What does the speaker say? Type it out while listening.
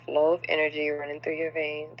flow of energy running through your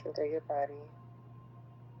veins and through your body,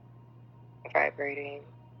 vibrating,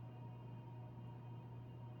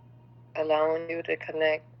 allowing you to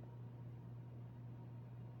connect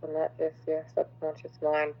with not just your subconscious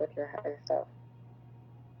mind, but your higher self.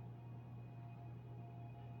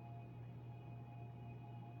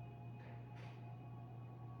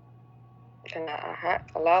 And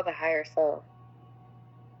allow the higher self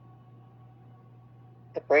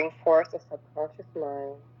to bring forth the subconscious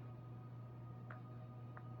mind,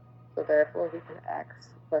 so therefore we can ask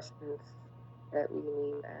questions that we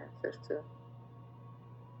need answers to.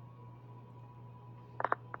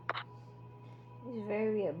 It's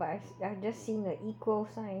very weird, but I've just seen the equal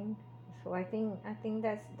sign, so I think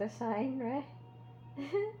that's the sign, right?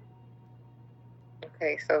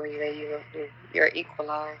 Okay, so you're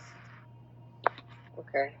equalized.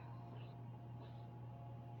 Okay.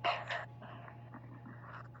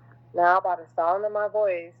 Now, by the sound of my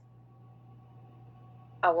voice,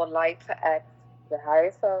 I would like to ask your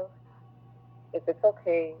higher self if it's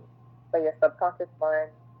okay for your subconscious mind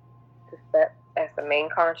to step as the main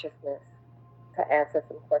consciousness to answer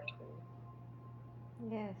some questions.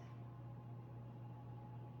 Yes.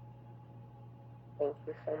 Thank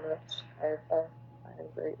you so much, higher self. I am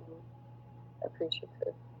greatly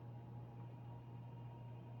appreciative.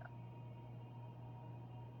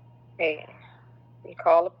 Okay, we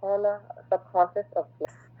call upon the subconscious of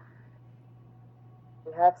bliss.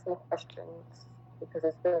 We have some questions because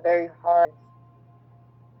it's been very hard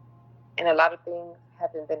and a lot of things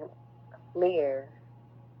haven't been clear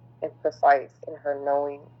and precise in her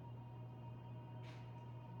knowing.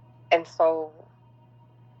 And so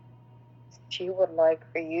she would like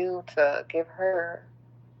for you to give her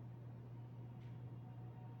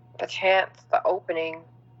the chance, the opening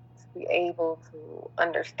to be able to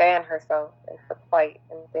understand herself and her plight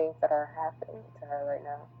and things that are happening to her right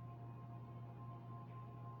now.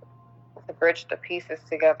 To bridge the pieces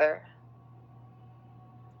together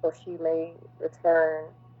so she may return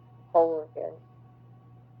whole again.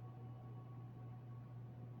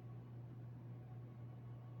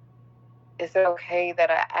 Is it okay that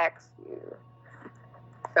I ask you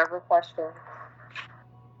several questions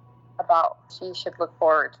about what she should look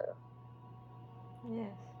forward to? Yes.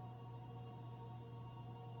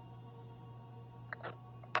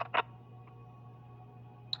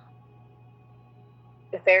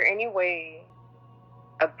 Is there any way,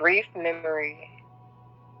 a brief memory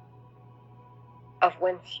of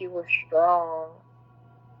when she was strong,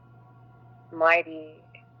 mighty,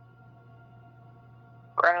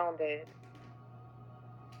 grounded,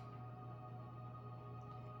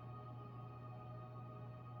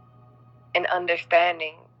 and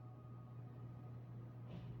understanding?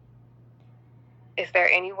 Is there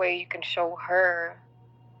any way you can show her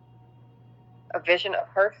a vision of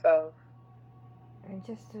herself? And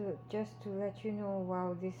just to let you know,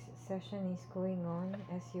 while this session is going on,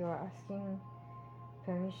 as you are asking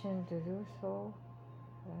permission to do so,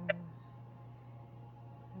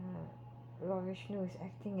 Lord Vishnu is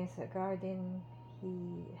acting as a guardian.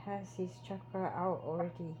 He has his chakra out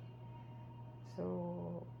already,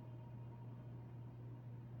 so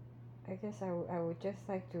I guess I would just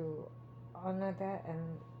like to honor that and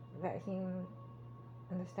let him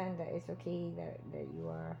understand that it's okay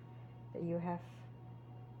that you have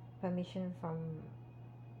permission from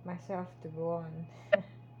myself to go on.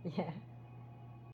 Yeah.